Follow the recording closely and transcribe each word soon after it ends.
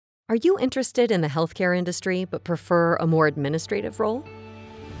Are you interested in the healthcare industry but prefer a more administrative role?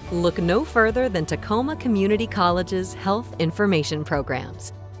 Look no further than Tacoma Community College's Health Information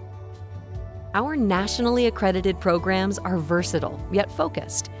Programs. Our nationally accredited programs are versatile yet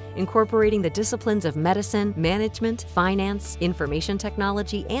focused, incorporating the disciplines of medicine, management, finance, information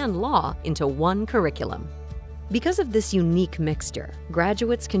technology, and law into one curriculum. Because of this unique mixture,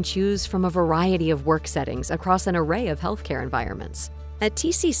 graduates can choose from a variety of work settings across an array of healthcare environments. At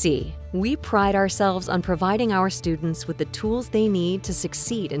TCC, we pride ourselves on providing our students with the tools they need to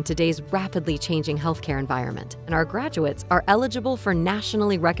succeed in today's rapidly changing healthcare environment, and our graduates are eligible for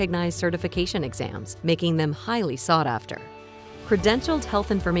nationally recognized certification exams, making them highly sought after. Credentialed health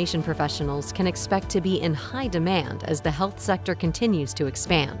information professionals can expect to be in high demand as the health sector continues to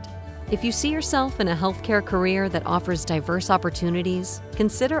expand. If you see yourself in a healthcare career that offers diverse opportunities,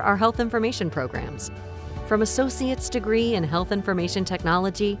 consider our health information programs. From associate's degree in health information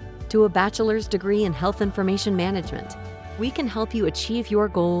technology to a bachelor's degree in health information management, we can help you achieve your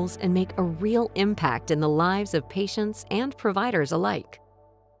goals and make a real impact in the lives of patients and providers alike.